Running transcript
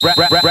This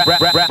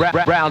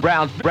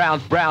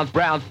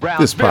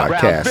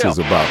podcast is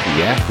about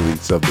the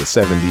athletes of the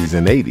 70s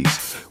and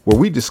 80s, where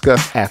we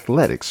discuss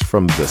athletics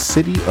from the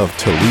city of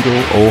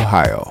Toledo,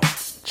 Ohio.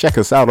 Check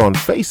us out on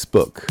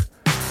Facebook,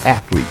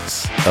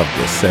 Athletes of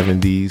the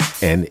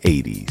 70s and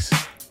 80s.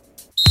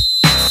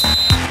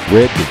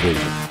 Red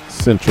Division,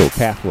 Central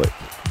Catholic,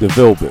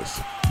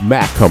 DeVilbiss,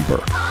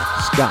 Macomber,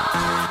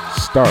 Scott,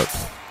 Stark,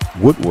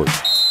 Woodward.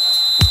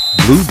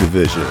 Blue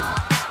Division,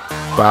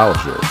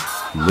 Bowser,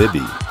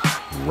 Libby,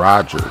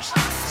 Rogers,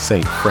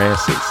 St.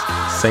 Francis,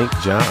 St.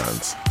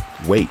 John's,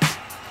 Wake,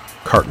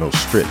 Cardinal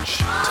Stritch,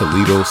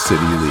 Toledo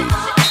City League.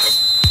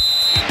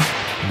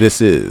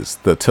 This is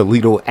the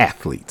Toledo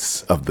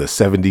Athletes of the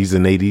 70s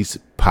and 80s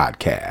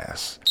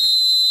podcast.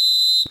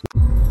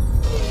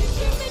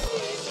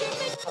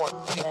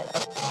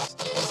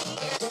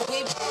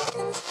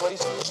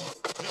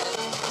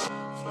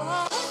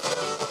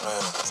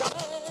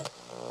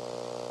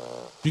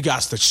 You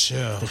got to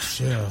chill.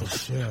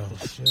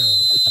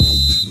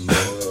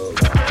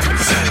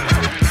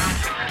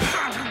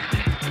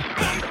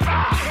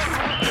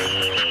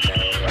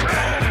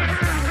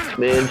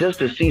 Man, just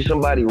to see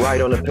somebody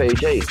write on the page,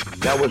 hey,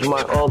 that was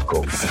my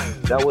uncle.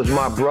 That was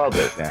my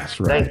brother.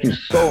 That's right. Thank you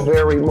so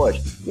very much.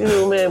 You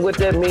know, man, what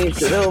that means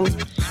to them,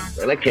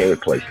 man, I can't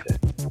replace that.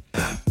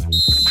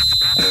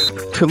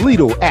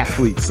 Toledo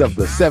athletes of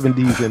the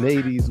 70s and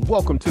 80s,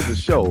 welcome to the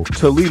show.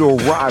 Toledo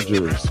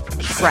Rogers,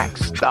 track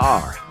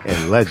star,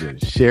 and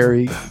legend,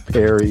 Sherry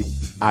Perry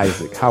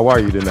Isaac. How are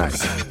you tonight?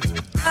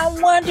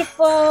 I'm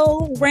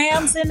wonderful.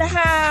 Rams in the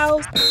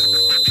house.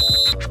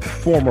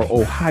 Former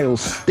Ohio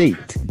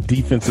State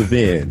defensive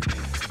end,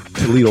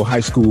 Toledo High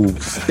School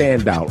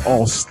standout,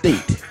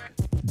 all-state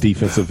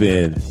defensive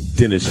end,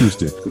 Dennis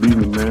Houston. Good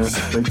evening, man.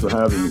 Thanks for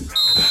having me.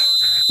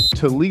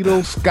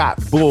 Toledo Scott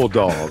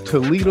Bulldog,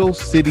 Toledo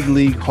City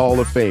League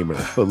Hall of Famer,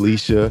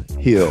 Felicia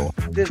Hill.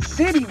 The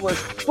city was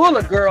full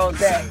of girls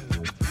that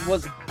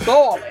was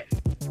balling.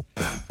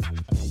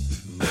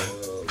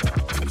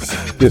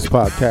 This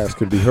podcast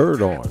can be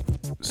heard on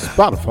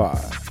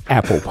Spotify,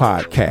 Apple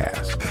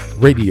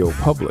Podcasts, Radio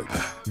Public,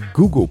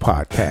 Google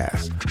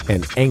Podcasts,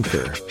 and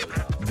Anchor.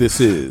 This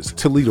is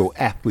Toledo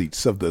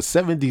Athletes of the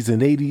 70s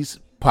and 80s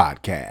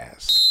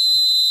podcast.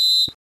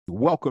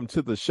 Welcome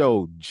to the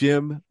show,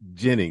 Jim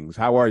Jennings.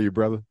 How are you,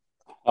 brother?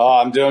 Oh,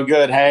 I'm doing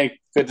good, Hank.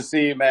 Good to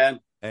see you, man.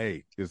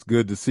 Hey, it's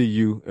good to see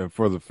you. And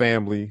for the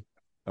family,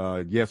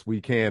 yes, we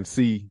can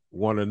see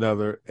one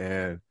another,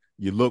 and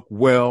you look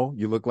well.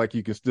 You look like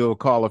you can still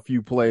call a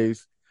few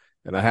plays.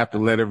 And I have to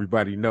let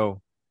everybody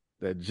know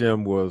that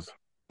Jim was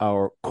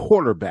our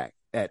quarterback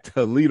at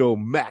Toledo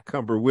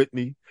Macomber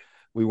Whitney.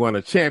 We won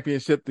a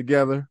championship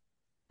together,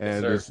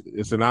 and Yes,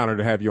 it's an honor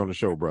to have you on the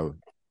show, brother.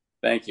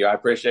 Thank you. I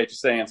appreciate you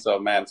saying so,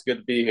 man. It's good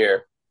to be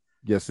here.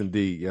 Yes,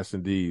 indeed. Yes,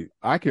 indeed.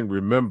 I can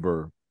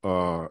remember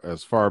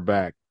as far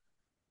back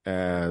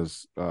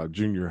as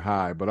junior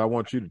high, but I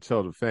want you to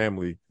tell the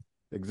family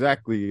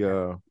exactly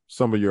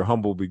some of your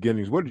humble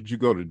beginnings. Where did you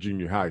go to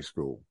junior high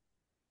school?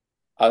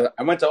 I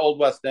went to Old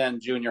West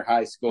End Junior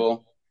High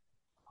School.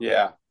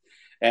 Yeah.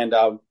 And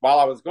while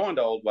I was going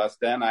to Old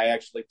West End, I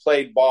actually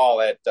played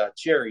ball at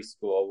Cherry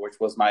School, which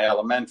was my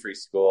elementary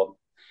school.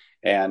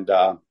 And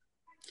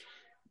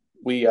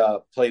we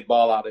played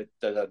ball out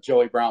at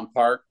Joey Brown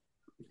Park.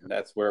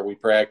 That's where we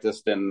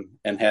practiced and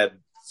had,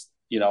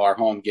 our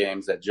home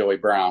games at Joey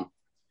Brown.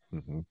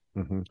 Mm-hmm,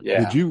 mm-hmm.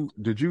 Yeah.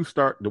 Did you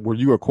start? Were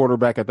you a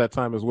quarterback at that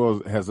time as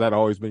well? Has that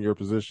always been your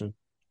position?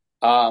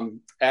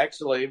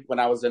 Actually, when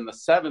I was in the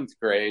 7th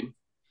grade,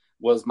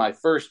 was my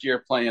first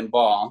year playing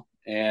ball,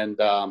 and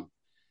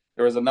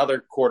there was another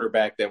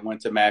quarterback that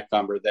went to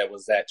Macomber that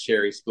was at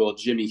Cherry School,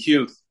 Jimmy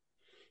Huth.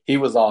 He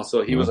was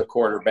a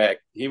quarterback.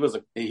 He was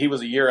a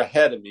year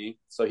ahead of me.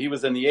 So he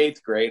was in the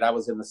 8th grade. I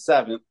was in the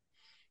 7th.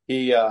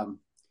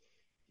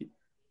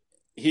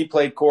 He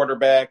played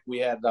quarterback. We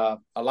had a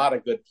lot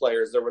of good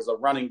players. There was a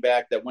running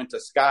back that went to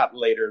Scott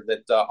later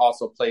that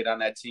also played on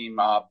that team.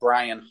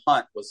 Brian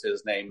Hunt was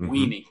his name. Mm-hmm.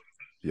 Weenie.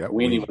 Yeah,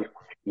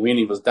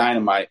 Weenie was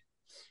dynamite.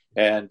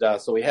 And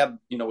so we had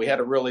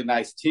a really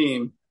nice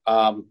team.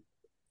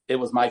 It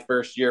was my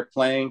first year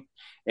playing,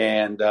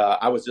 and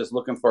I was just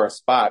looking for a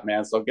spot,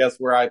 man. So guess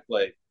where I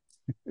played?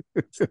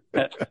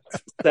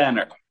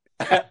 Center.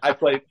 I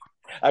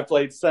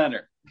played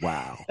center.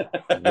 Wow.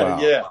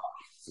 Yeah.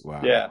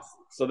 Wow. Yeah.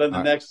 So then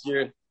the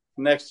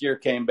next year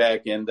came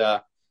back and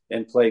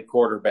played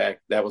quarterback.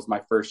 That was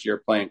my first year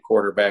playing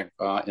quarterback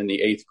in the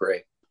 8th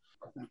grade.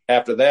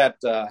 After that,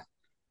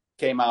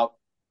 came out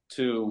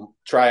to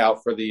try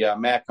out for the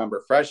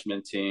Macomber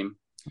freshman team,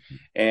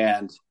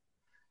 and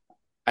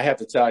I have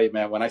to tell you,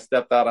 man, when I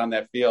stepped out on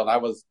that field, I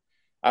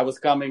was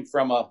coming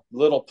from a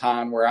little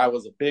pond where I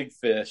was a big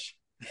fish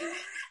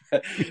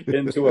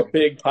into a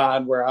big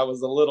pond where I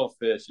was a little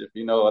fish, if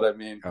you know what I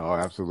mean. Oh,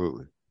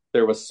 absolutely.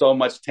 There was so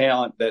much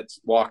talent that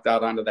walked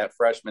out onto that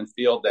freshman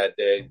field that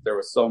day. There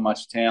was so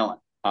much talent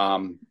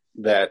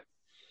that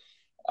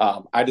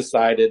I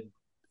decided,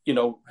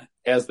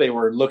 as they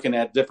were looking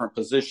at different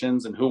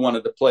positions and who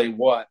wanted to play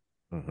what,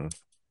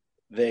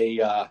 they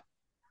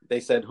they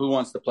said, who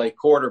wants to play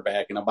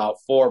quarterback? And about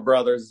 4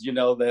 brothers,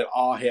 that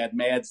all had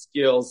mad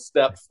skills,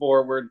 stepped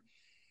forward.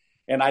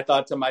 And I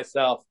thought to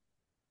myself,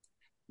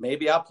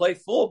 maybe I'll play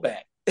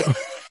fullback.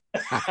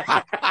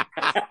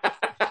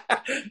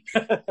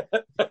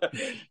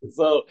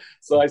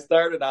 So I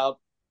started out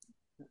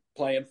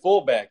playing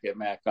fullback at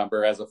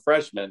Macomber as a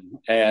freshman.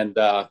 And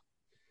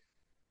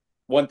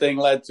one thing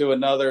led to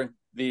another.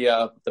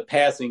 The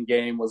passing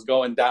game was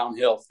going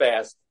downhill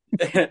fast.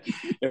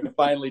 And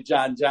finally,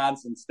 John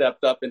Johnson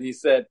stepped up and he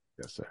said,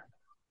 "Yes, sir.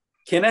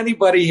 Can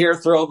anybody here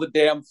throw the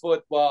damn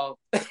football?"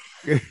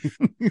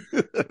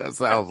 That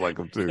sounds like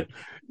him too.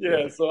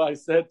 Yeah. So I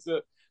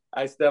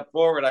stepped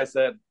forward. I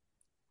said,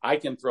 "I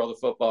can throw the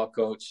football,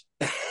 coach."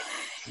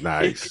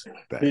 Nice.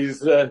 He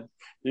said,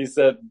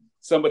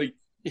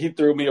 he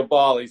threw me a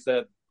ball. He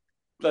said,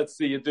 "Let's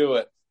see you do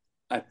it."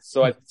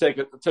 So I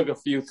took a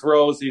few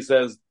throws. He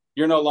says,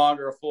 "You're no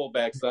longer a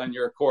fullback, son.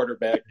 You're a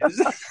quarterback."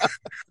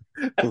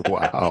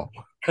 Wow.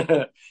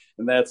 And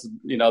that's,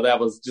 that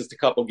was just a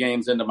couple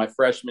games into my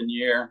freshman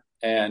year.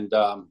 And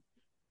the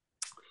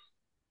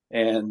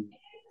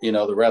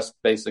rest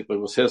basically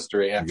was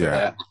history after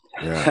that.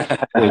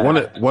 Yeah. Well,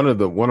 one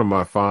of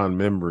my fond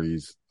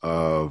memories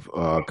of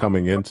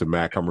coming into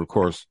Macomber, of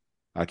course,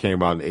 I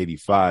came out in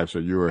 85, so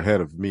you were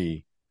ahead of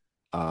me.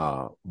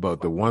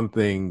 But the one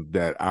thing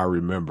that I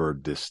remember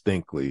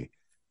distinctly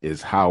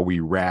is how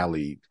we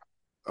rallied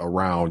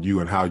around you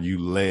and how you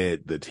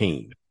led the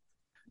team.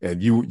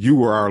 And you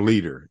were our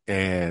leader.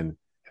 And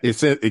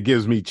it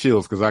gives me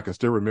chills because I can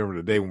still remember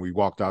the day when we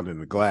walked out in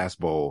the Glass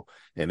Bowl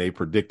and they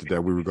predicted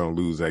that we were going to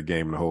lose that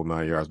game in the whole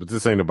 9 yards. But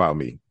this ain't about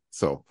me.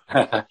 So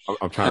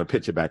I'm trying to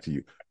pitch it back to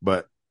you.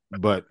 But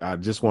I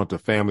just want the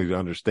family to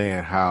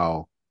understand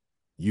how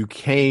you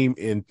came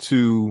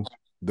into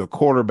the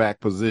quarterback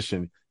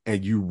position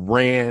and you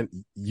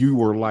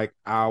were like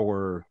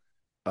our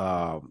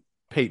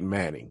Peyton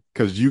Manning,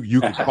 because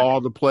you could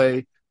call the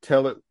play,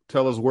 tell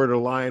us where to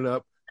line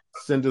up,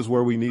 send us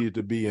where we needed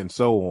to be, and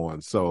so on.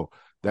 So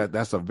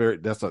that's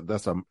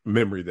a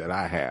memory that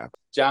I have.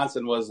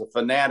 Johnson was a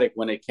fanatic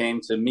when it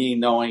came to me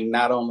knowing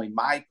not only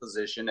my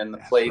position and the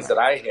plays that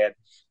I had,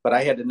 but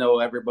I had to know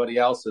everybody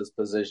else's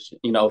position,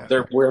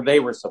 where they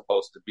were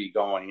supposed to be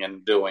going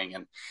and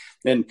doing.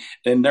 And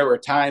there were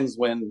times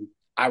when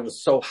I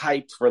was so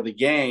hyped for the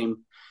game,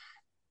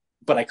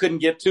 but I couldn't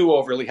get too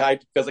overly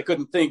hyped because I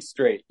couldn't think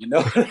straight,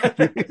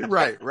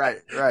 Right.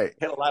 I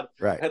had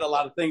a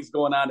lot of things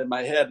going on in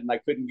my head, and I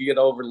couldn't get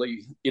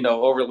overly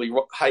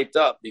hyped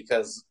up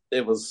because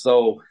it was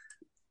so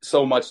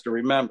much to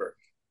remember.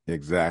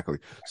 Exactly.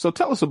 So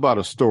tell us about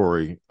a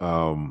story.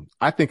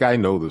 I think I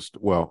know this.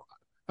 Well,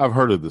 I've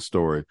heard of the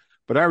story,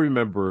 but I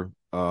remember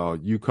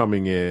you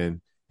coming in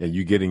and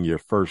you getting your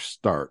first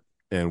start.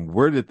 And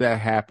where did that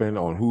happen?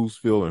 On whose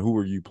field, and who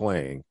were you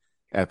playing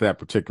at that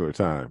particular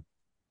time?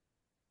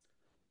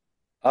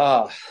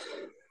 I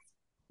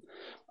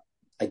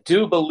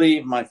do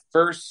believe my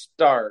first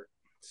start.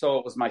 So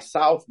it was my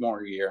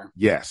sophomore year.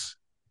 Yes.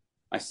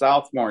 My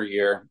sophomore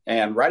year.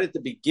 And right at the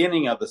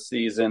beginning of the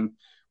season,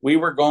 we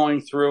were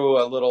going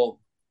through a little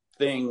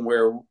thing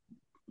where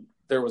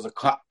there was a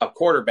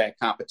quarterback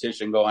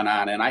competition going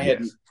on. And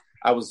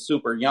I was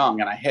super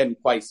young and I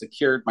hadn't quite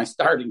secured my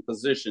starting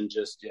position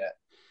just yet.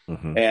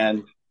 Mm-hmm.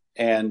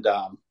 And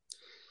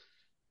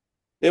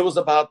it was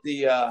about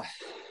the,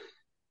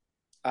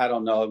 I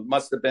don't know, it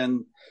must have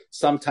been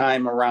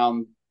sometime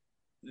around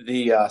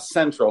the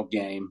Central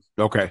game.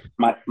 Okay.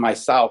 My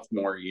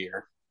sophomore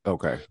year.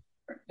 Okay.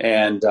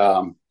 And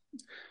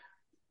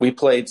we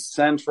played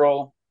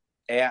Central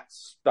at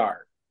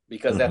start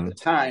because at the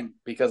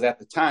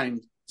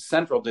time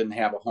Central didn't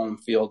have a home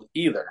field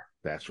either.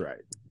 That's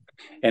right.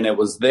 And it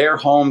was their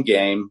home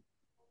game,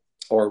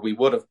 or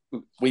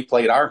we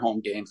played our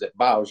home games at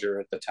Bowser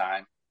at the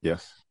time.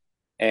 Yes.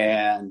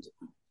 And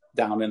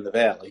down in the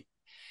valley.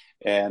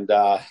 And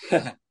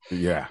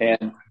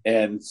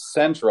and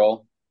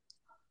Central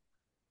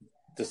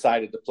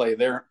decided to play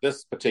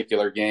this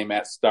particular game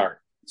at start.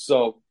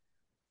 So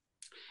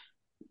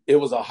it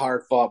was a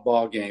hard fought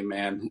ball game,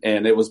 man.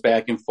 And it was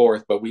back and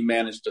forth, but we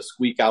managed to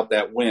squeak out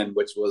that win,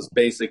 which was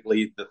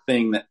basically the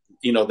thing that,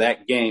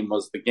 that game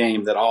was the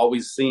game that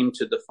always seemed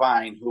to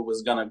define who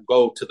was going to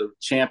go to the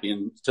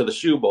champion, to the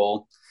Shoe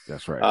Bowl.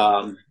 That's right.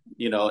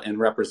 And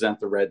represent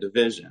the Red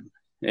Division.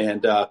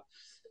 And,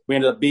 we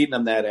ended up beating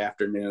them that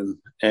afternoon,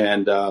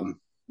 and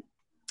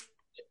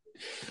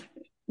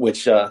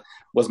which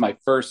was my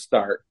first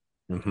start.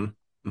 Mm-hmm.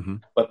 Mm-hmm.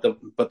 But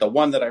the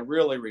one that I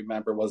really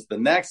remember was the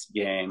next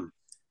game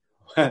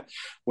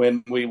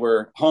when we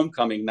were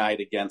homecoming night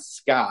against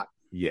Scott.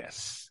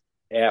 Yes,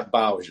 at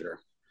Bowser.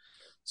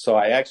 So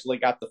I actually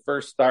got the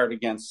first start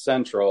against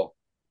Central,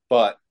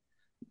 but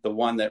the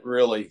one that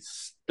really,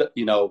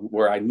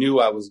 where I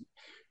knew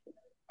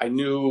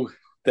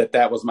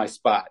that was my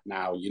spot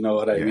now, you know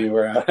what I mean?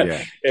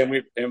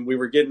 And we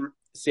were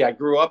I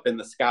grew up in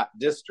the Scott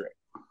district.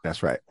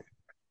 That's right.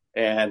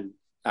 And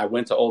I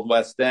went to Old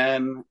West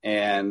End,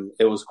 and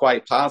it was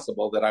quite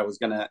possible that I was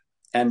going to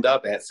end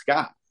up at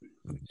Scott.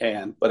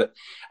 But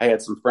I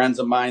had some friends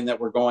of mine that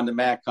were going to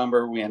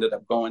Macomber. We ended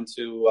up going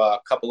to a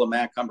couple of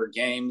Macomber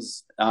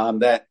games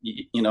that,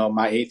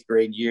 my 8th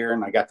grade year.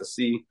 And I got to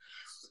see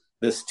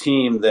this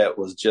team that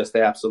was just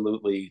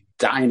absolutely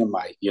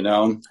dynamite,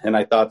 and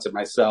I thought to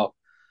myself,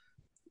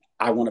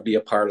 I want to be a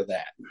part of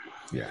that.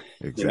 Yeah,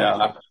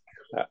 exactly.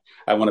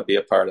 I want to be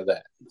a part of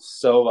that.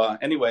 So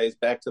anyways,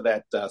 back to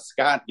that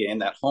Scott game,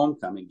 that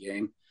homecoming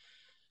game.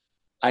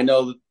 I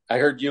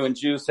heard you and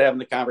Juice having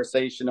the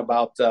conversation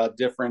about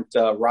different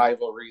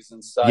rivalries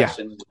and such. Yeah.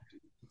 And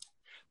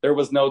there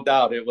was no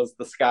doubt it was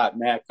the Scott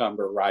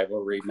Macomber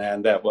rivalry,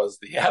 man. That was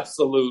the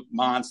absolute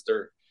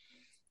monster.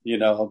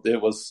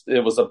 It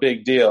was a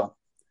big deal.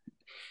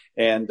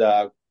 And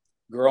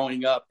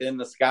growing up in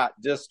the Scott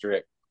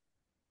district,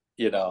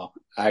 it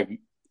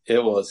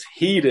was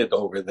heated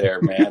over there,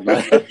 man.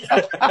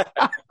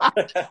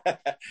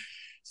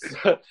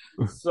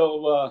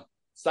 So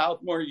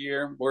sophomore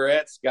year, we're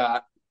at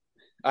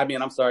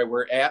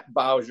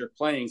Bowsher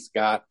playing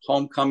Scott,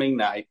 homecoming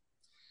night.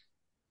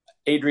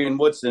 Adrian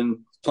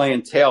Woodson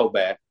playing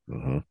tailback.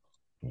 Mm-hmm.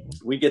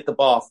 We get the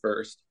ball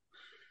first.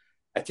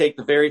 I take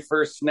the very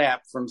first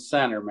snap from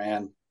center,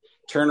 man.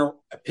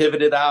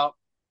 Pivoted out,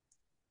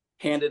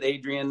 handed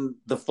Adrian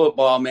the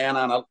football, man,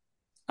 on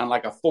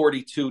like a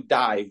 42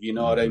 dive. You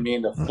know what I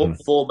mean? The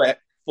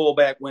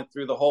fullback went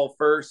through the whole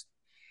first.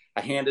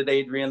 I handed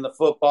Adrian the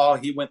football.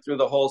 He went through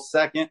the whole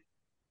second.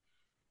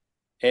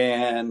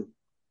 And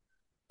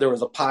there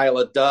was a pile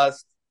of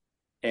dust,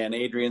 and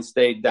Adrian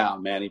stayed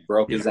down, man. He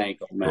broke his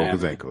ankle, man. Broke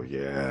his ankle,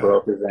 yeah.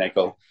 Broke his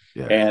ankle.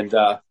 Yeah.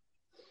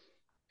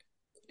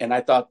 And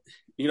I thought,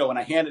 when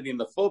I handed him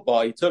the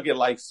football, he took it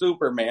like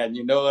Superman.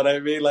 You know what I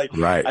mean? Like,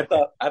 right. I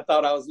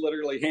thought I was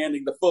literally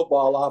handing the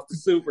football off to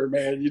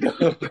Superman.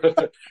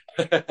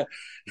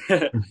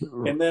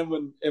 And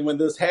then when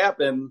this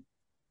happened,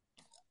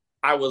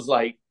 I was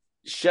like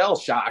shell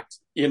shocked.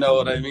 You know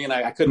what I mean?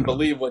 I couldn't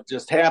believe what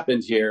just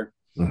happened here.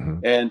 Mm-hmm.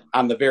 And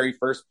on the very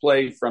first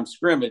play from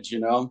scrimmage,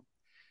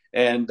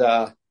 and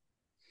I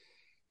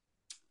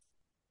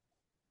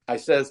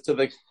says to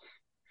the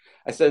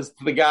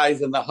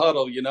guys in the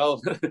huddle,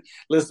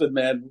 listen,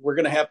 man, we're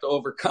going to have to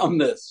overcome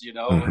this.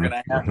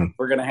 Mm-hmm.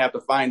 We're going to have to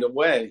find a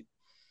way.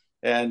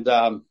 And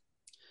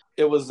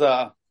it was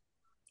the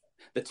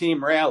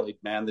team rallied,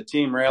 man. The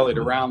team rallied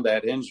mm-hmm. around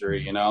that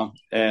injury, and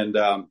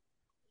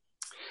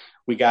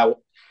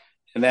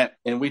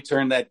we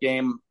turned that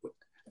game.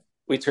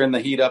 We turned the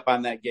heat up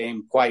on that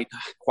game quite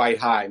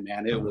high,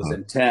 man. It was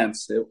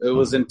intense. It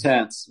was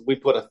intense. We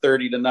put a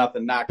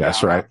 30-0 knockout.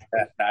 That's right.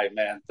 That night,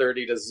 man.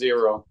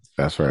 30-0.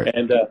 That's right.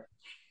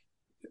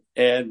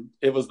 And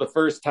it was the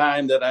first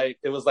time that I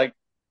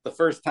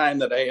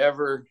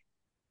ever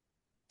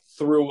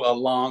threw a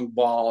long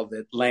ball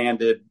that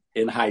landed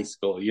in high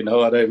school. You know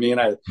what I mean?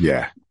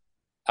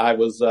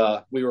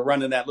 We were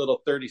running that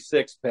little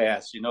 36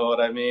 pass. You know what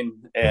I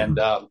mean? And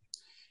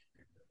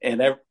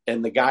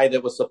and the guy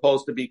that was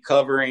supposed to be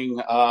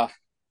covering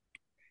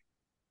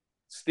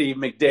Steve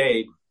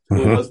McDade,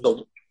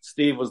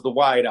 Steve was the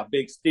wideout.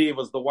 Big Steve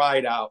was the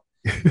wideout,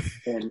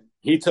 and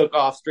he took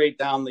off straight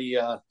down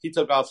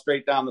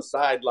the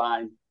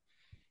sideline,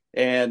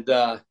 and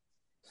the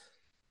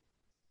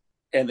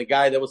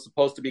guy that was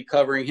supposed to be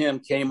covering him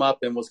came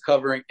up and was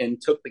covering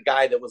and took the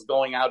guy that was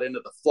going out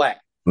into the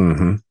flat,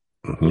 mm-hmm.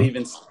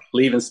 Mm-hmm.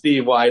 leaving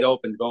Steve wide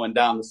open going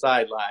down the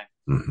sideline,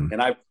 mm-hmm.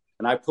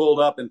 And I pulled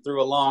up and threw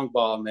a long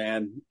ball,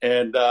 man.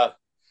 And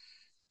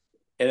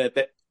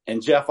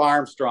Jeff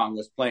Armstrong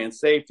was playing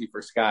safety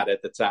for Scott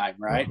at the time,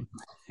 right?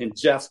 Mm-hmm. And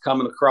Jeff's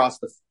coming across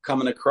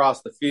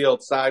the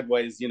field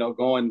sideways,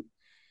 going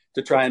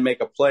to try and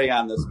make a play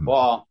on this mm-hmm.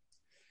 ball.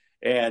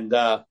 And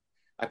I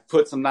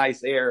put some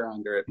nice air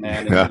under it,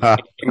 man.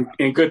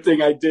 And good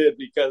thing I did,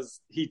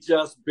 because he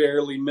just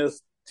barely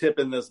missed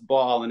tipping this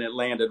ball, and it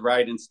landed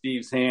right in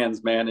Steve's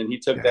hands, man. And he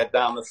took that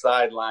down the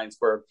sidelines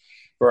for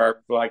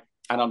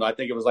I don't know. I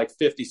think it was like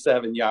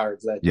 57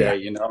 yards that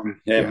day,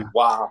 And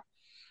wow,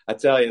 I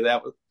tell you,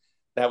 that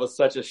was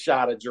such a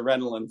shot of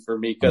adrenaline for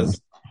me,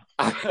 because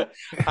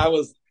I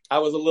was a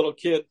little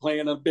kid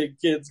playing a big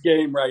kid's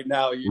game right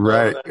now.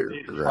 Right.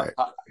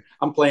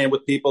 I'm playing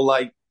with people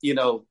like,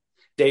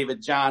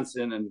 David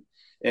Johnson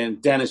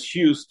and Dennis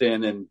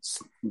Houston and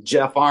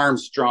Jeff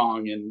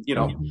Armstrong. And,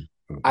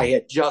 mm-hmm. I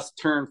had just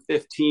turned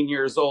 15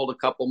 years old a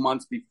couple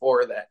months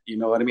before that. You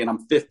know what I mean?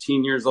 I'm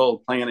 15 years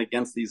old playing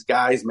against these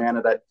guys, man,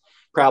 that I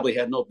probably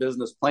had no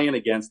business playing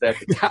against at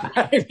the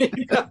time.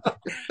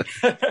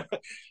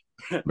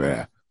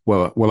 Yeah.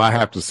 Well, I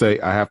have to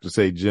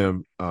say,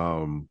 Jim,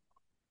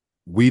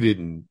 we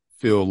didn't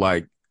feel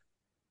like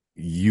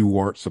you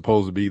weren't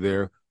supposed to be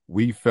there.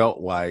 We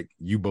felt like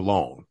you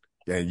belonged,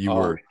 and you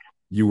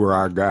were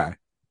our guy.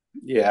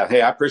 Yeah.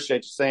 Hey, I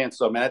appreciate you saying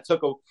so, man.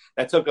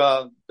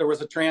 There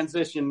was a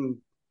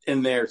transition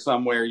in there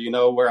somewhere,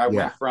 where I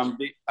went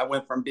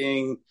from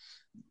being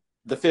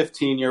the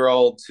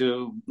 15-year-old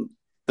to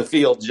the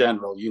field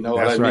general, you know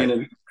what I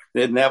mean?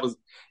 And that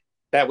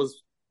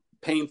was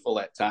painful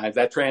at times.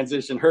 That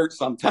transition hurts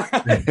sometimes.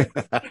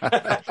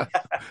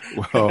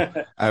 Well,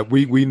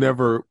 we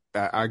never,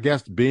 I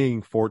guess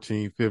being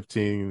 14,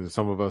 15,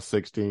 some of us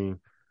 16, of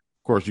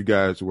course, you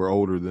guys were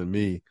older than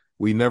me.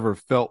 We never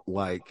felt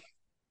like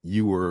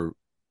you were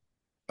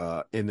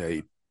in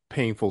a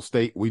painful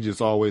state. We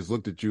just always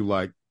looked at you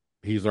like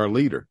he's our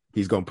leader.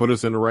 He's going to put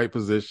us in the right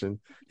position.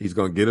 He's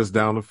going to get us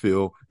down the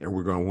field, and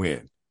we're going to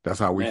win. That's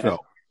how we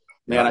felt.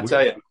 Man, I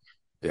tell you.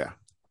 Yeah.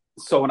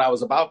 So when I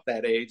was about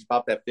that age,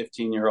 about that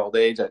 15-year-old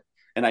age,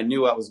 and I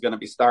knew I was going to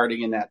be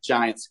starting in that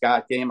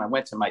Giants-Scott game, I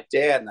went to my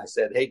dad and I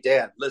said, "Hey,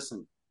 Dad,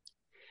 listen,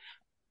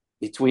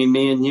 between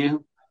me and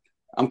you,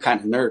 I'm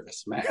kind of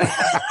nervous, man."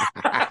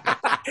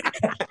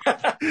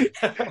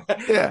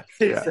 Yeah.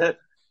 He said,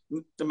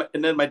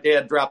 and then my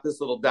dad dropped this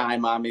little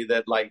dime on me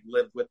that like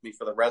lived with me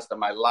for the rest of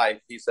my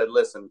life. He said,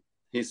 "Listen,"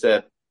 he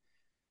said,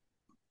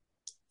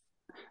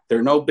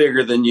 "they're no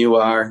bigger than you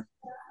are.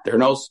 They're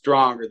no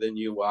stronger than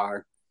you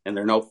are. And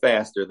they're no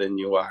faster than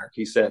you are."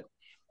 He said,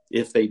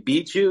 "If they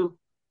beat you,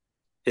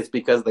 it's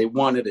because they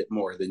wanted it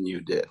more than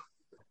you did."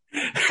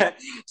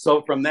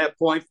 So from that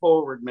point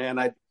forward, man,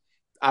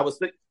 I was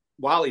thinking,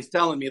 while he's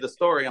telling me the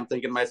story, I'm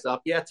thinking to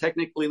myself, yeah,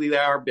 technically they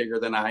are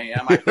bigger than I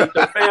am. I think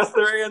they're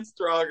faster and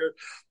stronger,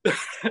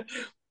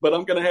 but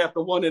I'm going to have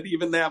to want it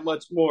even that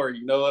much more.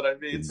 You know what I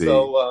mean? Indeed.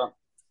 So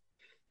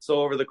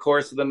over the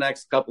course of the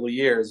next couple of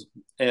years,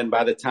 and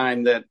by the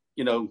time that,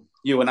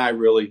 you and I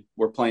really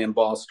were playing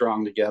ball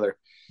strong together,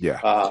 yeah,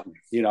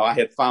 I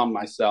had found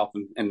myself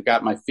and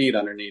got my feet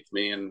underneath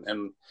me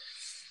and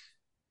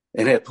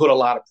had put a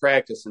lot of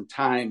practice and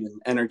time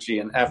and energy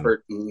and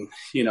effort and,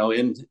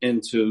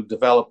 into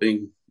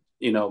developing,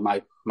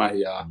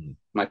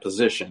 my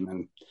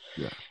position.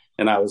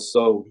 And I was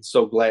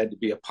so glad to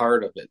be a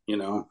part of it,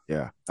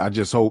 Yeah.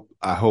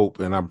 I hope,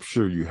 and I'm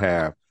sure you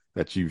have,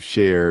 that you've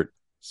shared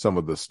some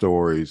of the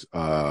stories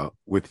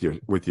with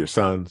your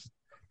sons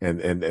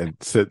and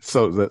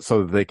so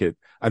that they could,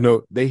 I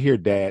know they hear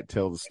Dad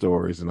tell the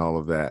stories and all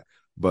of that,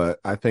 but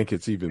I think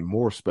it's even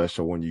more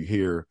special when you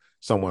hear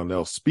someone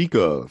else speak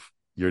of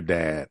your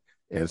dad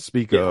and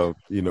speak of,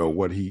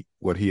 what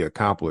he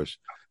accomplished.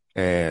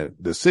 And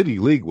the City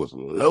League was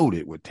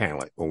loaded with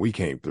talent when we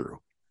came through.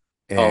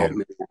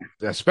 And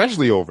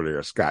especially over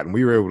there, Scott, and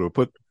we were able to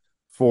put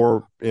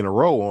 4 in a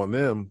row on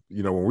them,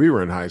 when we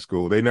were in high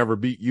school. They never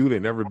beat you. They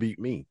never beat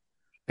me.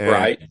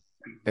 Right.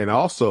 And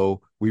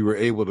also we were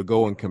able to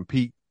go and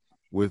compete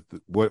with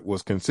what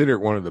was considered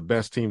one of the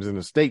best teams in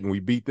the state. And we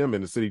beat them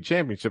in the city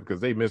championship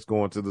because they missed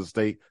going to the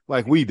state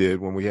like we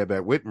did when we had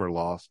that Whitmer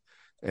loss.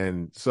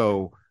 And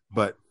so,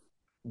 but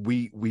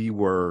we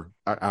were,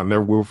 I'll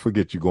never will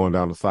forget you going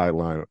down the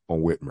sideline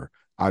on Whitmer.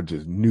 I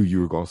just knew you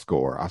were going to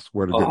score. I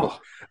swear to goodness.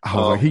 I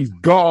was like, he's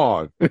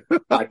gone.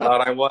 I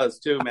thought I was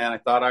too, man. I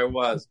thought I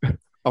was.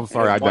 I'm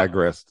sorry, I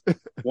digressed.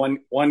 One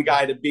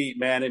guy to beat,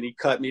 man, and he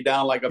cut me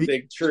down like a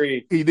big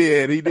tree. He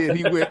did. He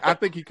went. I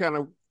think he kind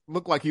of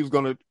looked like he was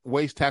going to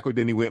waist tackle,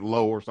 then he went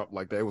low or something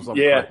like that. It was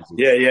something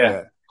crazy.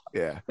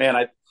 Yeah. Man,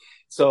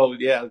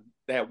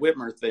 that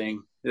Whitmer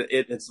thing,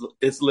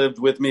 it's lived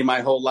with me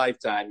my whole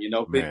lifetime,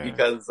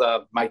 because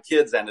my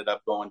kids ended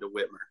up going to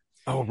Whitmer.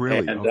 Oh,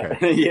 really? And,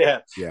 okay. Yeah.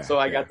 So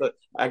I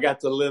got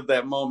to live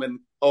that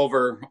moment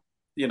over,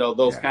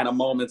 those kind of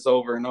moments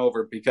over and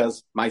over,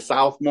 because my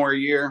sophomore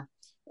year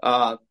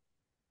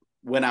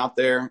went out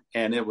there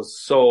and it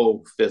was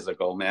so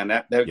physical, man.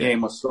 That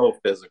game was so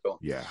physical.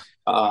 Yeah.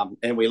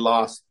 And we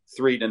lost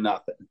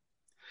 3-0.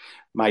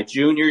 My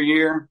junior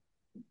year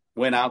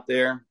went out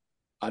there,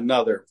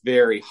 another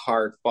very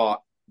hard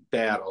fought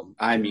battle.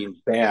 I mean,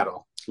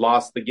 battle.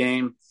 Lost the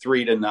game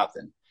 3-0.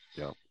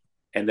 Yep.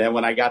 And then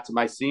when I got to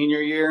my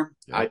senior year,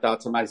 yep.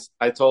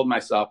 I told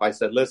myself, I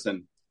said,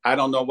 listen, I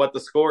don't know what the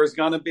score is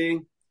going to be,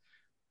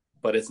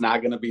 but it's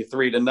not going to be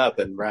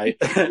 3-0, right?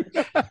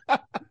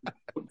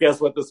 Guess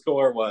what the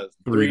score was?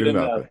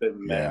 3-0,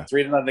 man.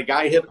 3-0. The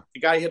guy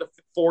hit a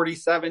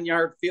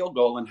 47-yard field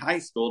goal in high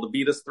school to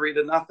beat us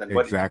 3-0.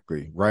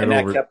 Exactly. Right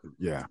over.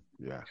 Yeah.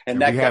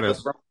 And that kept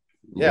us from.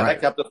 Yeah,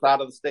 that kept us out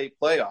of the state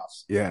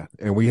playoffs. Yeah,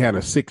 and we had a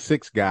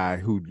 6'6" guy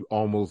who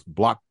almost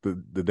blocked the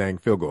dang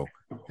field goal,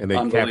 and they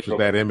captured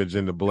that image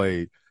in the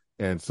Blade.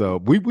 And so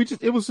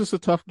it was just a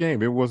tough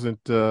game. It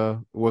wasn't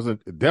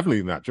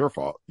definitely not your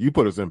fault. You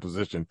put us in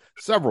position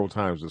several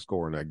times to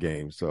score in that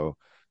game. So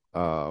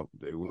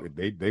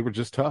they were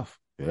just tough.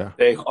 Yeah.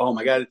 Oh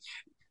my God.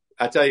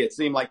 I tell you, it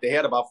seemed like they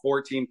had about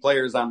 14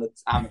 players on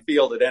the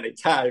field at any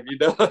time,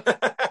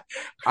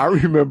 I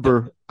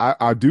remember,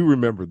 I do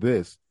remember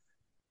this.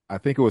 I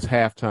think it was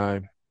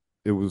halftime.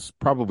 It was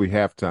probably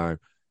halftime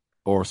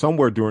or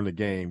somewhere during the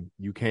game.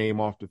 You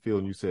came off the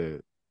field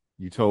and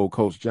you told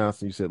Coach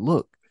Johnson, you said,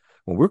 look,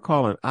 when we're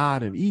calling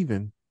odd and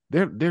even,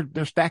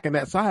 they're stacking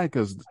that side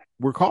because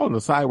we're calling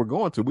the side we're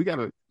going to. We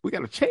gotta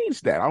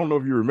change that. I don't know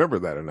if you remember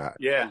that or not.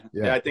 Yeah,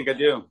 I think I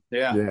do.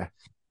 Yeah.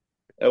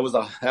 That was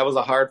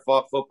a hard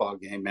fought football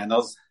game, man.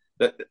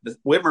 The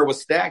Whitmer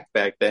was stacked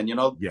back then.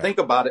 Think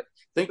about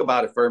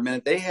it for a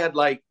minute. They had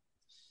like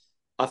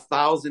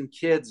 1,000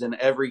 kids in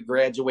every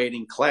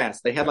graduating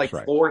class. They had like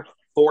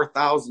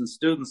 4,000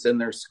 students in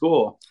their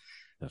school.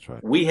 That's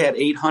right. We had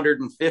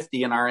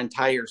 850 in our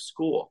entire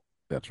school.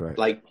 That's right.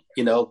 Like,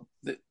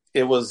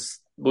 it was,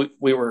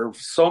 we were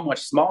so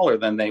much smaller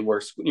than they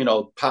were,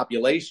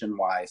 population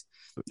wise.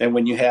 And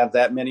when you have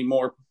that many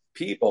more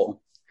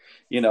people,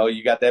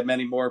 you got that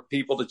many more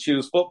people to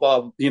choose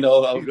football, a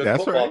good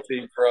That's football right.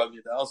 team from,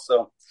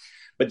 so.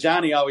 But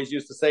Johnny always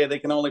used to say they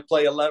can only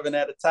play 11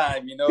 at a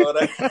time. You know what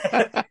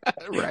I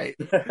Right.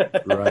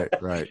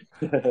 Right.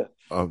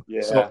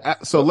 Yeah.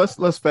 So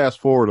let's fast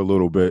forward a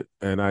little bit.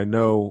 And I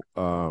know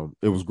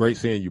it was great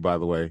seeing you, by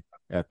the way,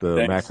 at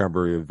the Thanks.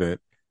 Macumber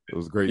event. It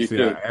was great You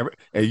seeing too. you.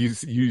 And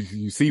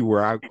you see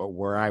where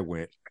I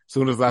went. As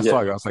soon as I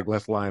saw you, I was like,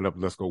 let's line up.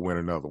 Let's go win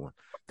another one.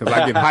 Because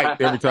I get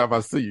hyped every time I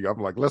see you. I'm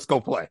like, let's go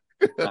play.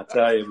 I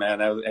tell you, man.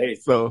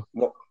 So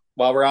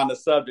while we're on the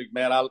subject,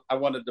 man, I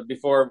wanted to,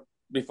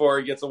 before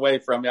he gets away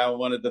from me, I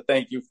wanted to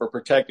thank you for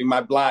protecting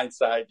my blind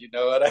side. You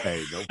know what?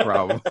 Hey, no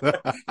problem.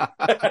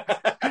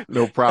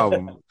 No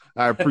problem.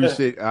 I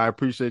appreciate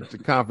the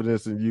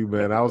confidence in you,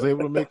 man. I was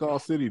able to make All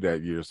City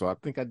that year, so I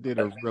think I did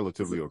a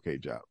relatively okay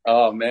job.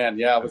 Oh man,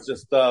 yeah. I was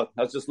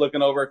just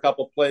looking over a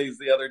couple plays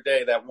the other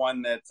day. That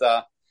one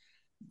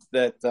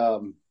that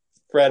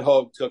Fred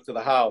Hogue took to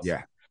the house.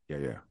 Yeah.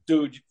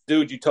 Dude,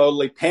 you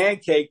totally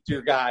pancaked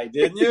your guy,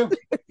 didn't you?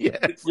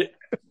 Yes.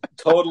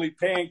 Totally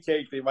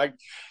pancaked him. I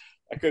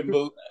couldn't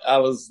believe, I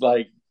was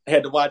like,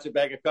 had to watch it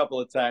back a couple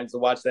of times to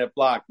watch that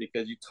block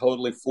because you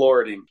totally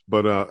floored him.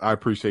 But I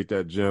appreciate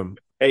that, Jim.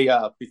 Hey,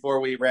 before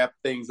we wrap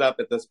things up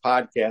at this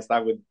podcast,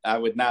 I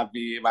would not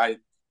be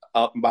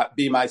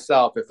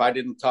myself if I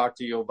didn't talk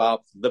to you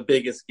about the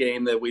biggest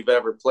game that we've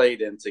ever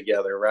played in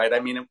together, right?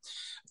 I mean,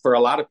 for a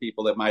lot of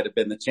people, it might have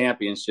been the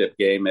championship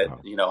game at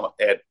UT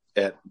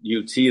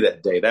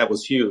that day. That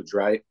was huge,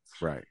 right?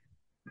 Right.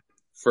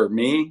 For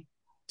me,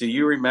 do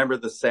you remember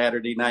the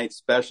Saturday night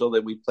special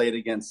that we played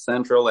against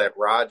Central at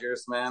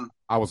Rogers, man?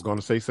 I was going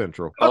to say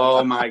Central.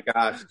 Oh my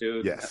gosh,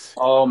 dude. Yes.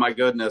 Oh my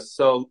goodness.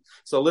 So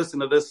listen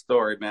to this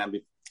story, man.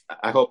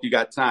 I hope you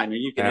got time and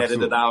you can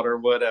Absolutely. edit it out or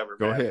whatever.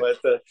 Go man. ahead.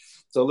 But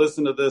so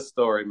listen to this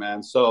story,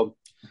 man. So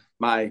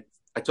I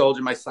told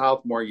you my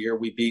sophomore year,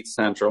 we beat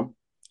Central.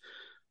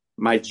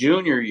 My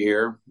junior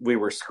year, we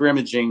were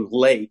scrimmaging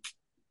Lake,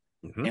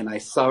 and I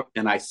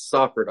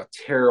suffered a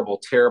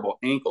terrible, terrible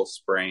ankle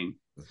sprain,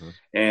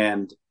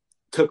 and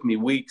took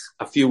me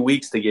a few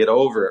weeks to get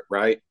over it.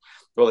 Right.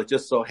 Well, it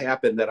just so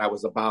happened that I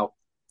was about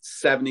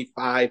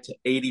 75 to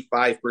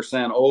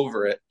 85%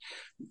 over it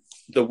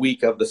the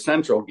week of the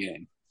Central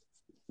game.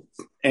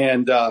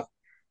 And, but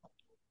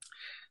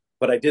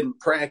I didn't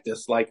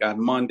practice like on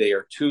Monday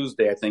or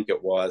Tuesday, I think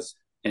it was.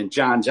 And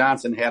John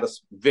Johnson had a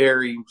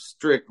very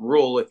strict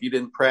rule. If you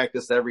didn't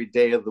practice every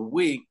day of the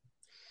week,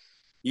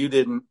 you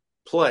didn't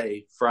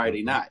play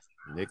Friday night.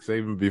 Nick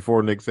Saban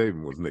before Nick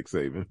Saban was Nick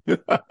Saban.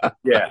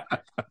 Yeah.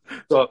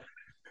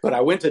 But I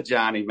went to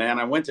Johnny, man.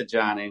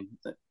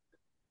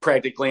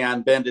 Practically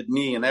on bended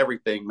knee and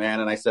everything,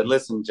 man. And I said,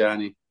 listen,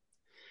 Johnny,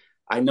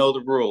 I know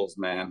the rules,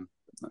 man.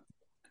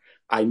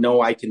 I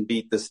know I can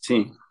beat this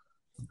team.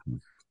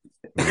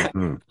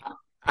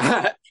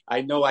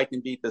 I know I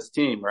can beat this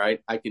team, right?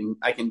 I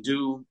can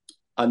do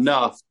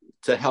enough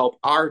to help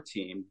our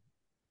team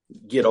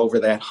get over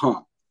that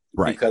hump.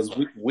 Right. Because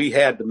we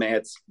had the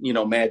mad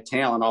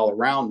talent all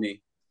around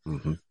me.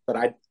 But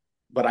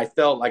I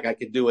felt like I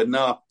could do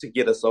enough to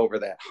get us over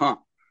that hump.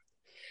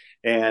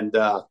 And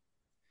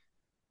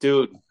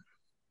dude,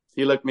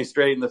 he looked me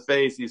straight in the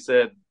face. He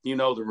said, you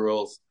know the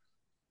rules.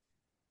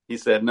 He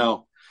said,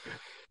 no.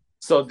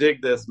 So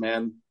dig this,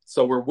 man.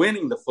 So we're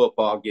winning the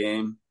football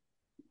game.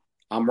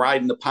 I'm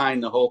riding the pine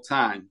the whole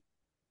time.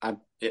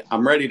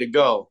 I'm ready to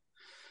go.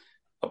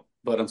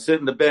 But I'm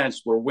sitting the bench.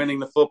 We're winning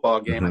the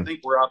football game. I think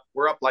we're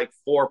up like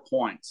 4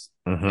 points.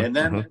 And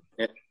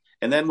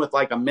then with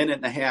like a minute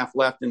and a half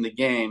left in the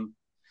game,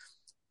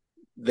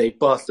 they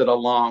busted a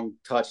long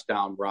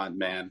touchdown run,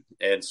 man,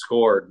 and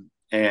scored.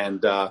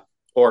 And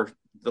or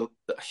the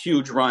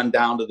huge run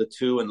down to the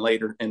 2 and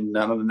later and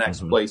none of the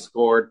next play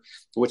scored,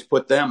 which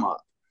put them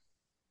up.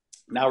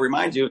 Now,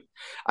 remind you,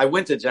 I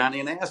went to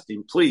Johnny and asked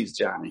him, please,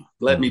 Johnny,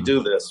 let me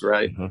do this,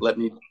 right? Let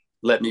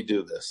me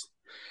do this.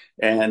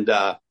 And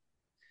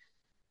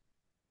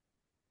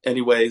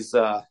anyways,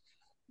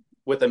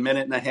 with a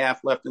minute and a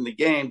half left in the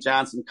game,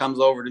 Johnson comes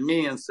over to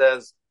me and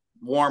says,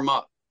 warm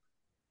up.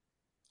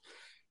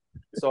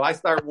 So I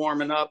start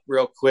warming up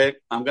real quick.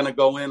 I'm going to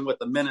go in with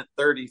a minute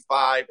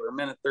 35 or a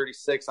minute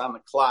 36 on the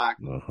clock.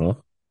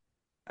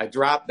 I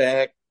drop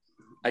back.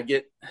 I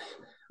get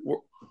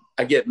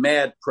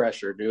mad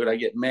pressure, dude. I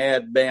get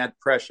mad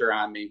pressure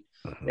on me.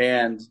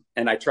 And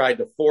I tried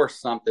to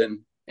force something.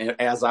 And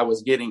as I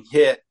was getting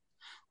hit,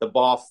 the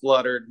ball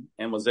fluttered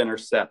and was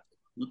intercepted.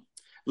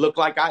 Looked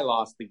like I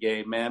lost the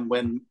game, man,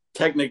 when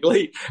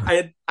technically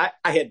I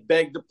had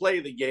begged to play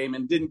the game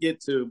and didn't get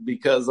to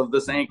because of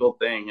this ankle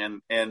thing.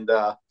 And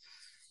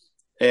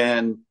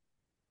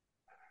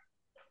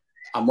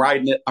I'm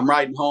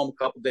riding home a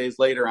couple days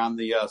later on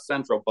the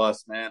Central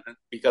bus, man,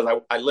 because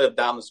I live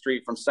down the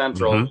street from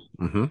Central.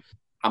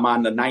 I'm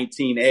on the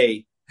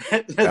 19A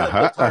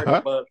the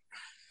target bus.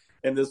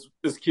 And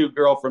this cute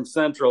girl from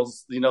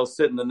Central's,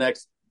 sitting the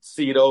next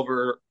seat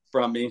over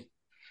from me.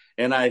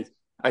 And I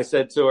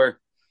said to her,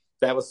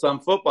 that was some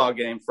football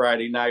game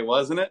Friday night,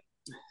 wasn't it?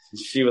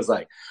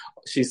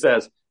 She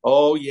says,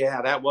 oh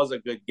yeah, that was a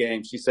good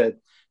game. She said,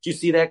 did you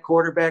see that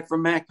quarterback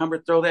from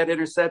Macomber throw that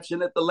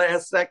interception at the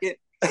last second?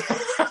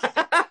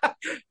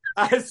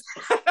 I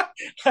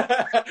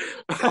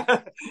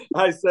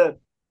said,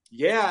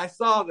 yeah, I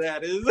saw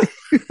that.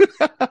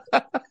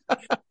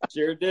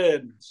 Sure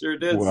did see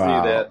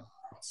that.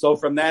 So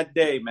from that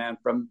day, man,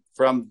 from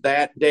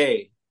that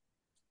day,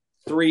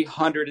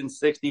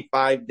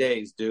 365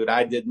 days, dude,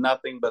 I did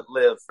nothing but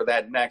live for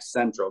that next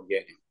Central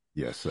game.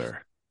 Yes,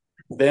 sir.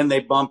 Then they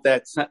bumped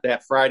that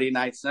Friday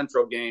night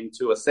Central game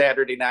to a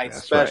Saturday night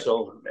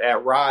special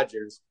at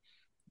Rogers.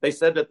 They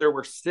said that there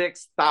were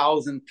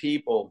 6,000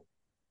 people,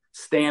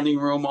 standing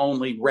room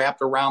only,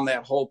 wrapped around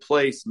that whole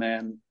place,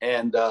 man.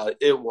 And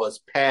it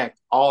was packed.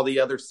 All the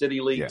other City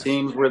League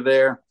teams were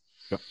there.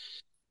 Yep.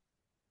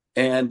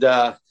 And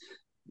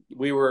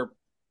we were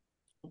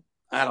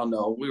a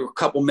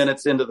couple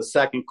minutes into the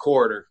second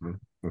quarter.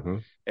 Mm-hmm.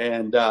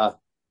 And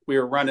we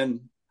were running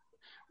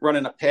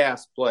a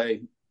pass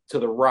play to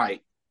the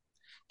right.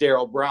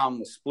 Daryl Brown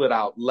was split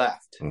out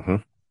left. Mm-hmm.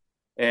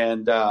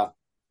 And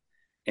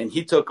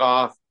he took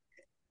off,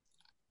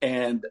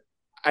 and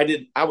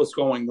I was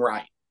going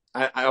right.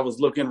 I was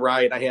looking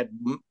right. I had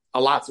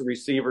lots of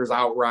receivers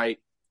out right,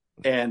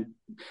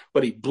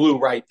 but he blew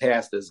right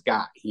past his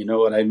guy. You know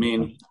what I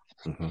mean?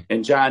 Mm-hmm.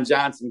 And John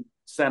Johnson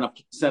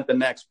sent the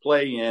next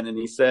play in, and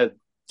he said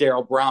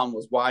Daryl Brown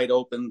was wide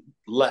open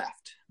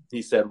left.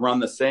 He said, run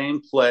the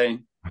same play,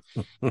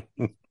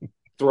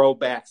 throw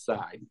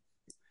backside.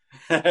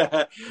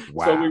 Wow.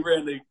 So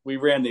we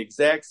ran the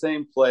exact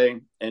same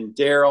play, and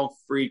Daryl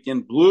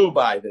freaking blew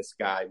by this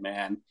guy,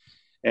 man.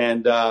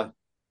 And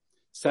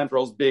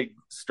Central's big,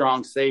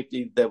 strong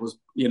safety that was,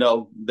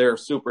 their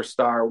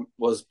superstar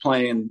was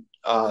playing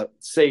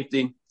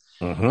safety.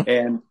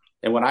 Mm-hmm.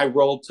 And when I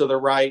rolled to the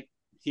right,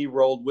 he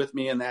rolled with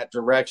me in that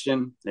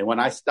direction. And when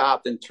I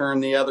stopped and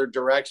turned the other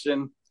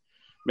direction,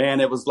 man,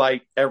 it was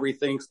like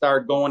everything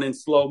started going in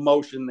slow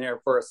motion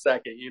there for a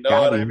second. You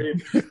know what I mean?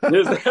 It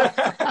was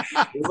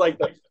like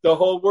the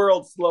whole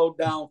world slowed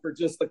down for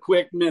just a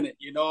quick minute.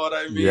 You know what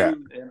I mean? Yeah.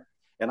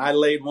 And I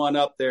laid one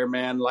up there,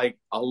 man, like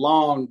a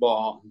long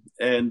ball.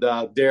 And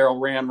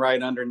Daryl ran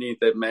right underneath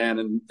it,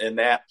 man. And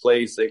that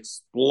place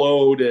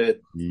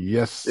exploded.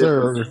 Yes,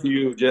 sir. It was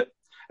huge. I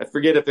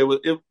forget if it was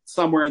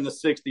somewhere in the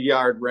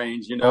 60-yard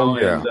range, Oh,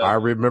 yeah. And, I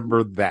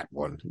remember that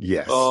one.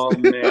 Yes. Oh,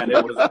 man.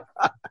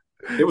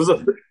 It was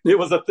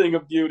a thing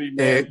of beauty,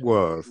 man. It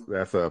was.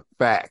 That's a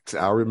fact.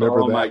 I remember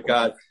that. Oh, my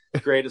God.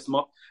 Greatest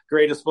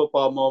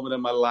football moment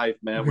in my life,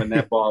 man, when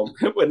that ball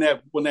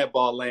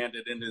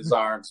landed in his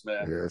arms,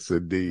 man. Yes,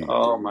 indeed.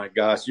 Oh my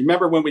gosh. You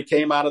remember when we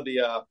came out of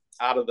the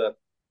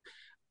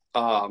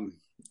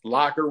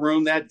locker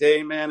room that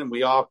day, man, and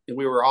we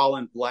were all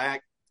in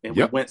black, and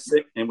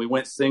we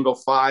went single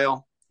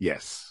file.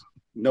 Yes.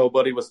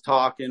 Nobody was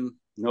talking,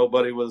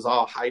 nobody was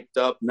all hyped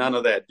up, none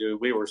of that,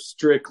 dude. We were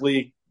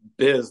strictly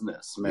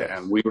business, man. Yes,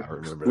 I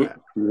remember that.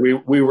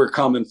 We were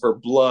coming for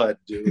blood,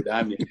 dude.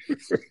 I mean,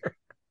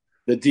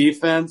 the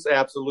defense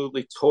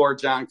absolutely tore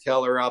John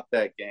Keller up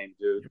that game,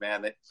 dude,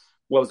 man.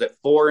 What was it?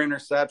 4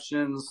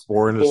 interceptions,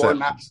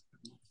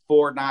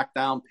 4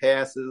 knockdown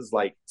passes,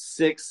 like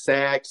 6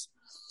 sacks.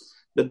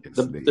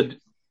 The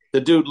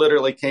dude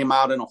literally came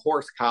out in a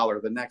horse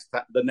collar the next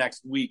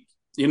week.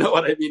 You know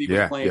what I mean? He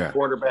was playing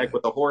quarterback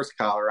with a horse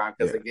collar on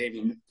because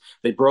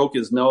they broke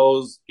his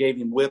nose, gave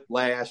him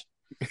whiplash.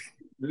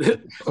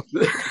 Dude,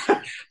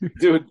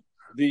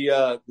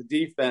 the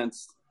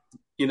defense,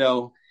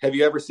 have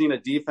you ever seen a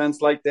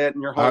defense like that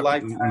in your whole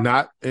lifetime?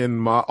 Not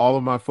in all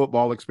of my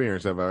football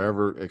experience have I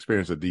ever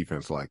experienced a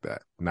defense like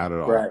that. Not at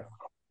all.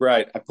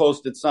 Right. I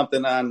posted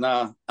something on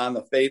the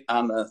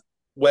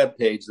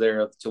webpage there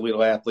of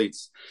Toledo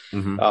Athletes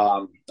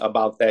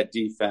about that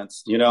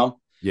defense.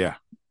 Yeah.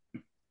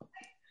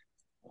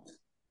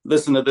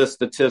 Listen to this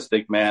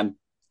statistic, man.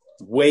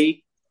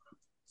 Waite,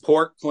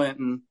 Port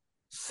Clinton,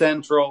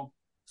 Central,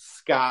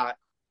 Scott,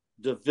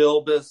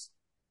 DeVilbiss,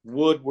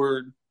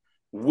 Woodward,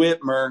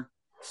 Whitmer,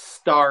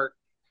 Stark,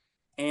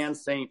 and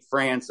St.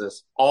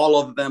 Francis, all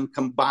of them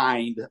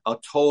combined a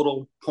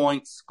total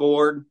points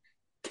scored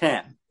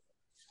 10.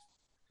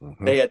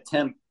 Mm-hmm. They had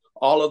 10.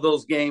 All of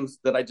those games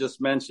that I just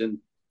mentioned,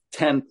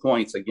 10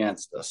 points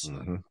against us.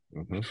 Mm-hmm.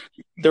 Mm-hmm.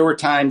 There were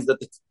times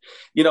that,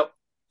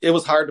 it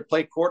was hard to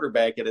play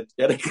quarterback on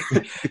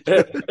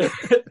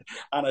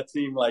a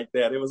team like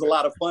that. It was a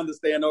lot of fun to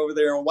stand over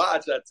there and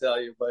watch, I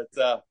tell you.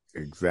 But,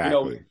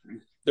 exactly.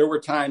 There were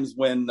times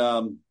when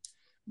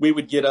we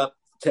would get up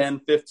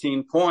 10,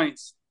 15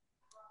 points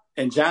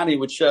and Johnny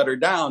would shut her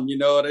down. You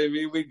know what I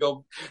mean? We'd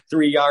go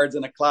 3 yards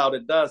in a cloud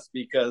of dust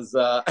because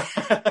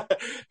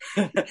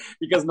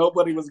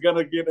nobody was going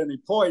to get any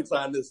points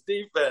on this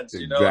defense,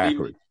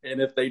 Exactly.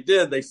 And if they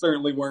did, they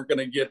certainly weren't going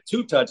to get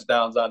 2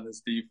 touchdowns on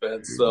this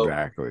defense. So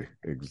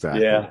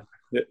Exactly. Yeah.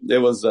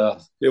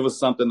 it was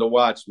something to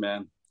watch,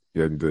 man.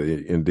 Yeah,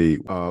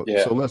 indeed.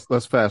 Yeah. So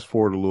let's fast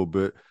forward a little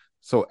bit.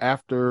 So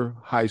after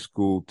high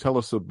school, tell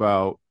us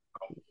about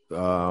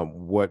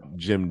what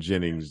Jim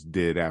Jennings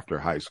did after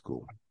high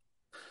school.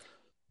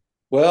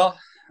 Well,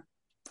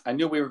 I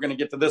knew we were going to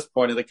get to this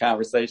point of the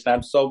conversation.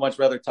 I'd so much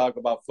rather talk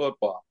about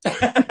football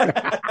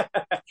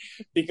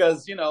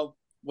because,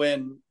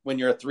 when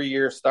you're a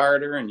 3-year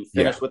starter and you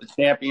finish with a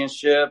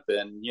championship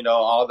and,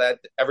 all that,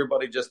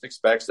 everybody just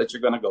expects that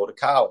you're going to go to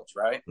college,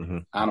 right? Mm-hmm.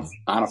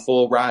 On a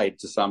full ride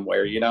to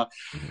somewhere,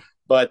 Mm-hmm.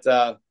 But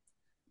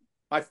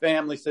my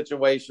family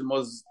situation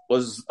was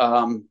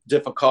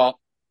difficult.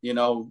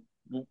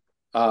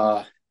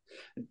 I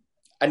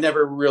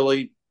never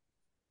really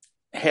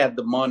had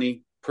the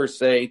money per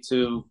se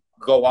to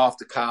go off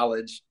to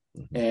college,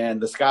 Mm-hmm. and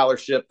the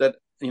scholarship that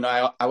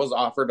I was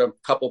offered a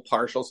couple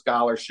partial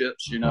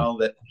scholarships,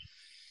 that,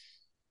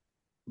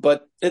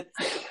 but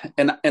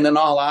and in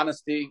all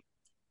honesty,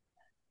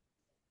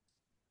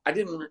 I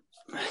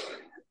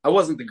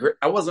wasn't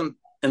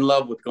in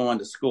love with going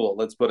to school.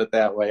 Let's put it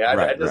that way.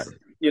 I just,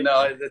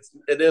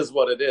 it is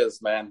what it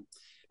is, man.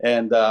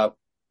 And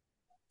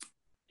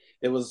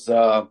it was,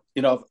 out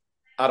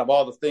of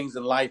all the things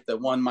in life that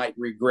one might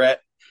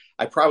regret,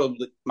 I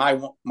probably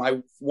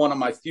one of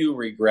my few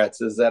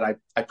regrets is that I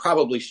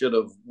probably should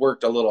have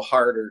worked a little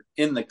harder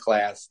in the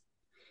class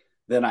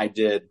than I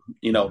did.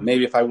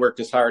 Maybe if I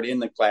worked as hard in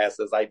the class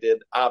as I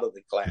did out of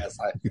the class,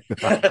 I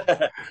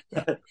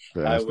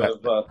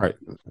would have. Right.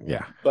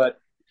 Yeah. But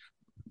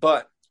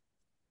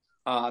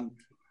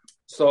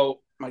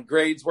so my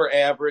grades were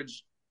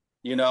average,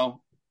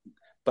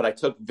 but I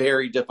took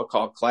very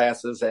difficult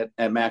classes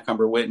at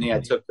Macomber Whitney. I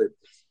took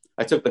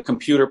the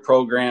computer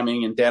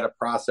programming and data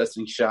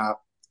processing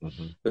shop.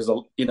 Mm-hmm. There's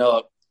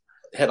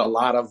had a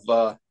lot of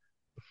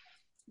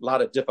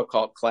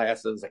difficult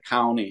classes,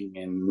 accounting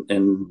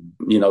and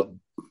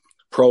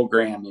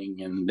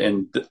programming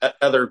and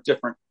other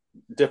different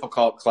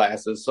difficult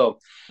classes. So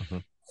mm-hmm.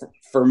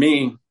 for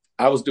me,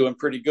 I was doing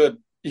pretty good,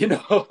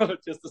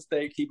 just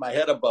to keep my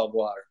head above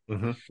water.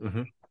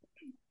 Mm-hmm.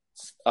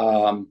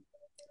 Mm-hmm.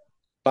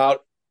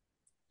 About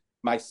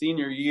my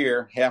senior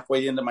year,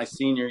 halfway into my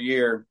senior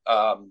year,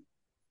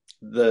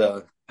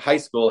 the high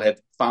school had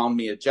found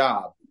me a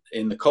job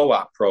in the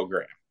co-op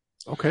program.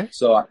 Okay.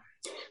 So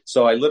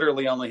I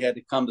literally only had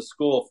to come to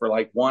school for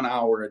like 1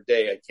 hour a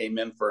day. I came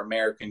in for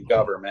American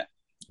government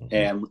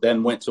and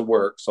then went to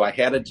work. So I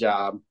had a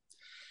job,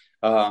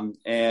 and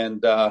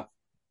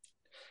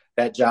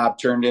that job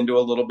turned into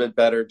a little bit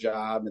better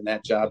job, and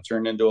that job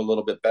turned into a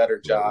little bit better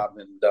job.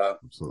 And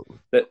absolutely.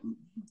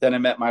 Then I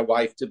met my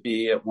wife to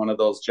be at one of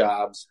those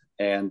jobs,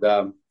 and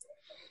a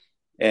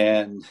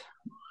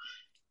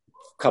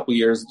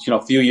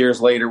few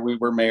years later, we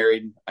were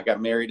married. I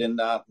got married in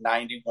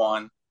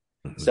 91,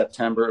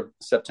 mm-hmm.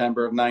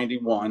 September of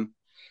 91.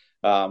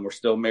 We're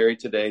still married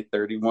today,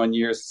 31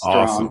 years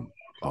strong.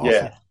 Awesome.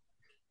 Yeah.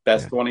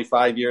 Best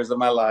 25 years of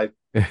my life.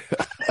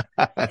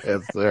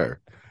 Yes, sir.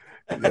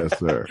 Yes,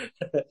 sir.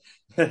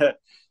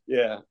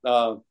 Yeah.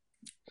 So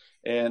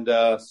in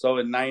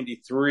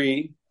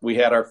 93, we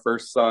had our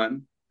first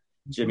son,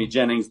 Jimmy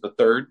Jennings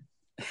III.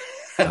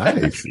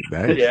 Nice.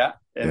 Yeah.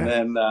 And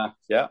then,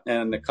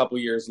 and a couple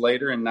years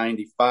later in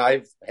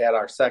 95, had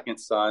our second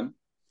son,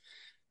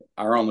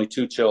 our only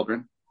 2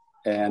 children.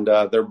 And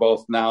they're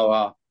both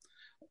now,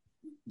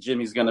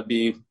 Jimmy's going to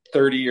be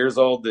 30 years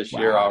old this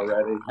year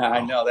already.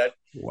 I know that.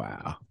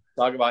 Wow.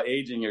 Talk about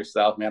aging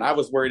yourself, man. I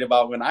was worried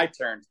about when I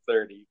turned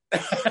 30.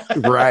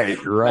 Right.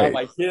 Now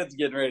my kid's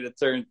getting ready to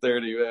turn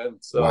 30, man.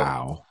 So,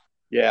 wow.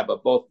 Yeah,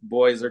 but both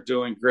boys are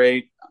doing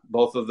great.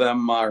 Both of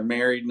them are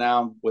married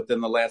now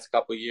within the last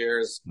couple of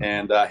years,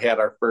 and had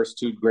our first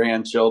 2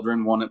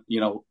 grandchildren.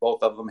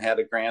 Both of them had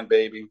a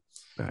grandbaby.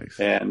 Nice.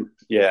 And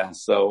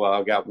so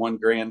I've got 1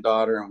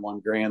 granddaughter and 1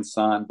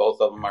 grandson.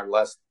 Both of them are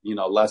less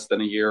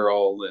than a year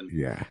old.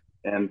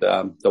 And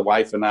the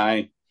wife and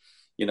I,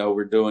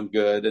 we're doing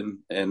good, and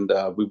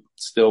we're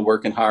still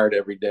working hard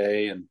every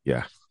day. And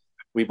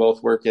we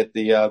both work at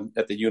the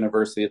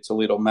University of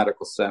Toledo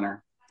Medical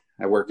Center.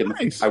 I work in I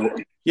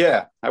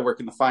work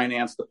in the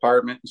finance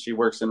department, and she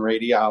works in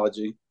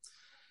radiology.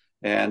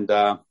 And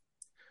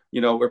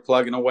we're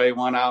plugging away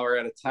 1 hour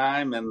at a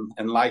time,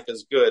 and life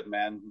is good,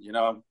 man.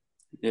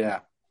 Yeah.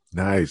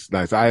 Nice.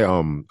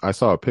 I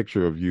saw a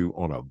picture of you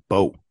on a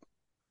boat.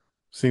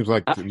 Seems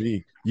like to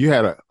me you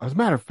had as a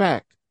matter of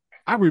fact,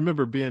 I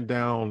remember being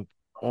down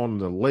on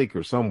the lake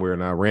or somewhere,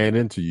 and I ran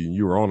into you, and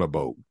you were on a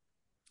boat.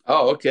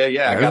 Oh, okay.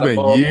 Yeah. It's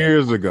been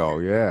years ago.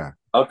 Yeah.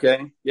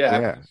 Okay.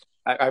 Yeah.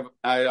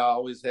 I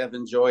always have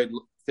enjoyed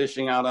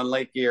fishing out on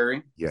Lake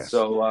Erie. Yes.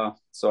 So I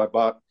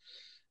bought a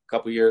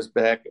couple years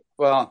back.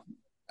 Well,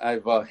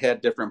 I've had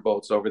different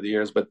boats over the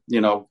years, but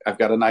I've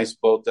got a nice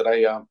boat that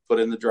I put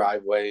in the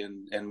driveway,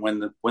 and when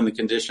the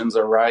conditions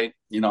are right,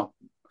 the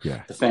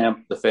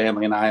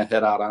family and I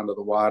head out onto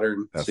the water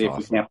and see if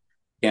we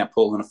can't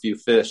pull in a few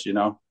fish.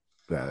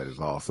 That is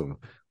awesome.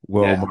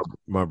 Well,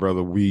 my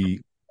brother,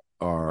 we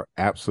are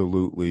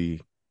absolutely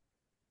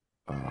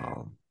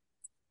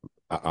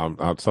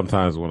I'm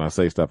sometimes when I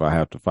say stuff, I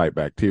have to fight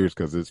back tears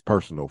because it's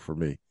personal for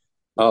me.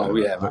 Oh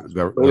yeah,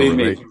 Believe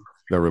me.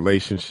 The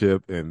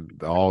relationship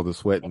and all the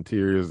sweat and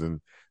tears and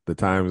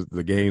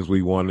the games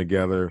we won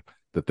together,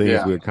 the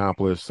things we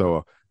accomplished.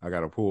 So I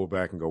got to pull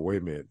back and go,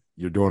 wait a minute,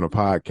 you're doing a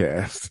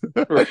podcast.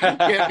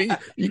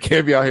 you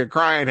can't be out here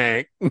crying,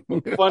 Hank.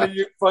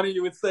 funny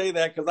you would say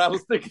that, because I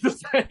was thinking the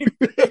same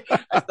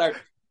thing.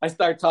 I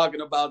start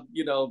talking about,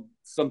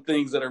 some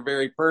things that are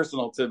very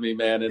personal to me,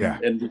 man.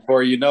 And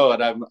before you know it,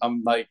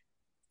 I'm like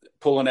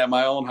pulling at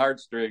my own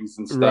heartstrings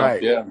and stuff.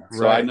 Right. Yeah.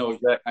 So right.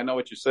 I know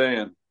what you're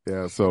saying.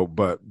 Yeah. So,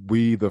 but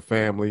we, the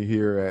family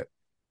here at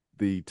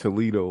the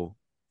Toledo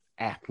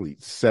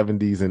Athletes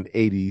 70s and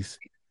 80s,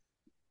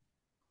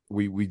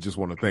 we just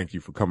want to thank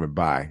you for coming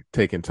by,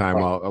 taking time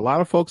out. A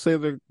lot of folks say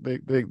they're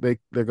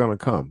going to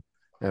come,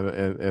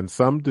 and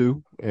some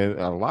do, and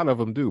a lot of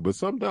them do, but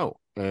some don't.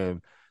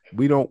 And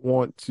we don't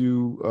want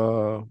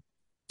to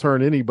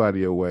turn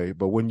anybody away.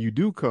 But when you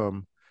do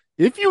come,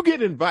 if you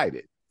get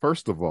invited,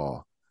 first of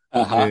all,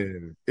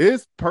 and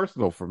it's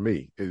personal for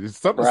me. It's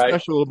something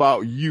special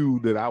about you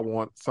that I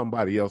want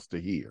somebody else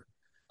to hear.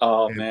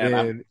 Oh, and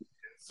man.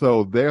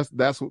 So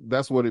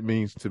that's what it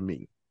means to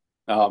me.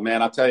 Oh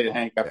man, I'll tell you,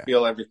 Hank, I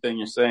feel everything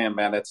you're saying,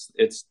 man. It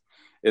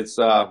is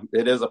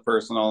a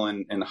personal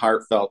and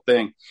heartfelt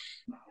thing.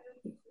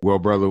 Well,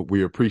 brother,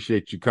 we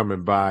appreciate you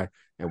coming by,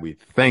 and we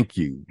thank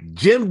you.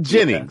 Jim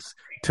Jennings,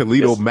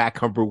 Toledo,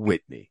 Macomber,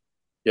 Whitney.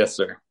 Yes,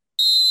 sir.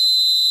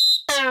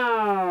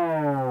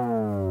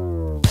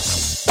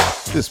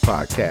 This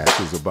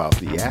podcast is about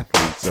the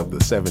athletes of the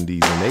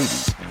 70s and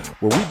 80s,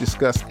 where we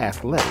discuss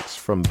athletics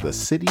from the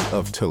city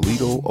of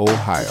Toledo,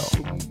 Ohio.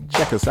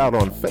 Check us out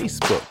on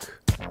Facebook,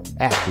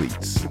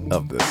 Athletes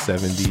of the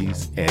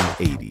 70s and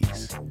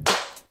 80s.